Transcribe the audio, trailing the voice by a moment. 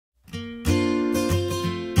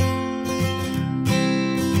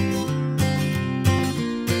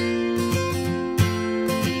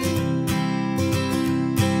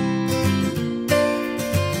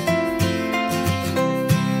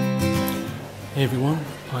Hey everyone,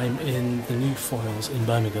 I'm in the new foils in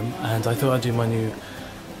Birmingham and I thought I'd do my new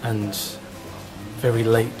and very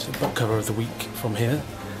late book cover of the week from here.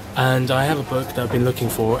 And I have a book that I've been looking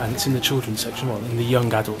for and it's in the children's section, well in the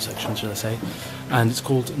young adult section should I say, and it's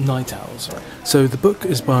called Night Owls. So the book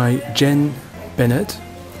is by Jenn Bennett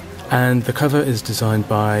and the cover is designed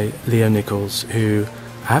by Leo Nichols, who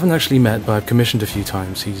I haven't actually met but I've commissioned a few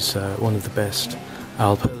times. He's one of the best.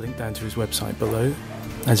 I'll put a link down to his website below.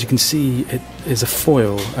 As you can see, it is a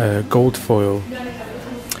foil, a gold foil,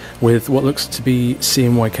 with what looks to be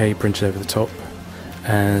CMYK printed over the top,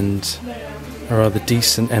 and a rather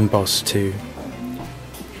decent emboss too.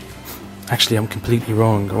 Actually, I'm completely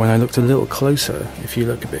wrong. When I looked a little closer, if you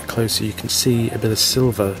look a bit closer, you can see a bit of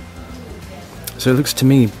silver. So it looks to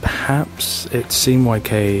me, perhaps it's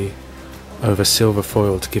CMYK over silver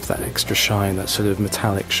foil to give that extra shine, that sort of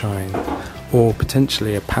metallic shine, or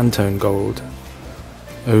potentially a Pantone gold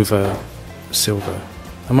over silver.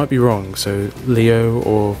 I might be wrong, so Leo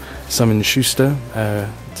or Simon Schuster,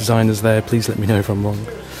 designers there, please let me know if I'm wrong.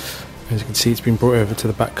 As you can see, it's been brought over to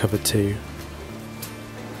the back cover too.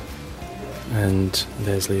 And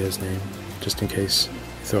there's Leo's name, just in case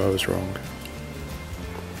you thought I was wrong.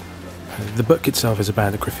 The book itself is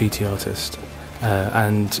about a graffiti artist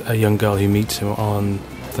and a young girl who meets him on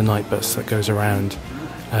the night bus that goes around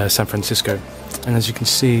San Francisco. And as you can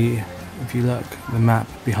see, if you look, the map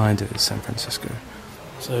behind it is San Francisco.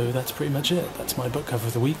 So that's pretty much it. That's my book cover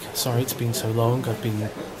of the week. Sorry it's been so long. I've been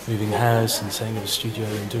moving house and setting up a studio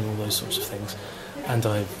and doing all those sorts of things. And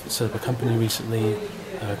I've set up a company recently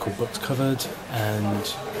called Books Covered,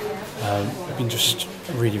 and I've been just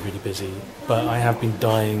really busy. But I have been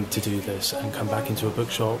dying to do this and come back into a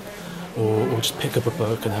bookshop or just pick up a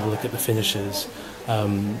book and have a look at the finishes.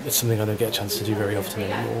 It's something I don't get a chance to do very often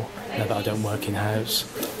anymore, now that I don't work in-house.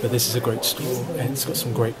 But this is a great store, and it's got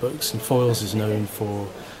some great books, and Foils is known for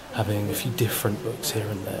having a few different books here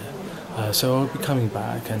and there. So I'll be coming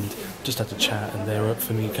back and just had a chat, and they're up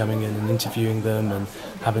for me coming in and interviewing them and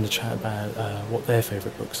having a chat about what their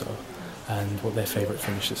favourite books are and what their favourite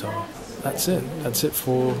finishes are. That's it. That's it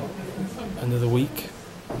for another week.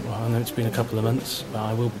 Well, I know it's been a couple of months, but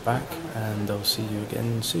I will be back, and I'll see you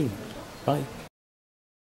again soon. Bye.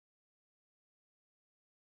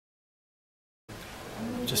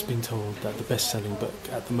 Just been told that the best-selling book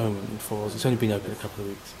at the moment in Foils, it's only been open a couple of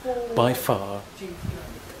weeks, by far,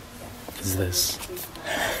 is this.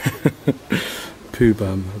 Pooh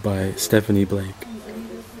Bum by Stephanie Blake.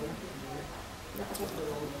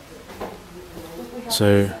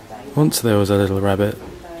 So, once there was a little rabbit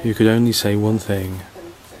who could only say one thing: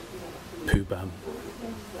 Pooh Bum.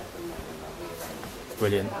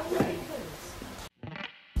 Brilliant.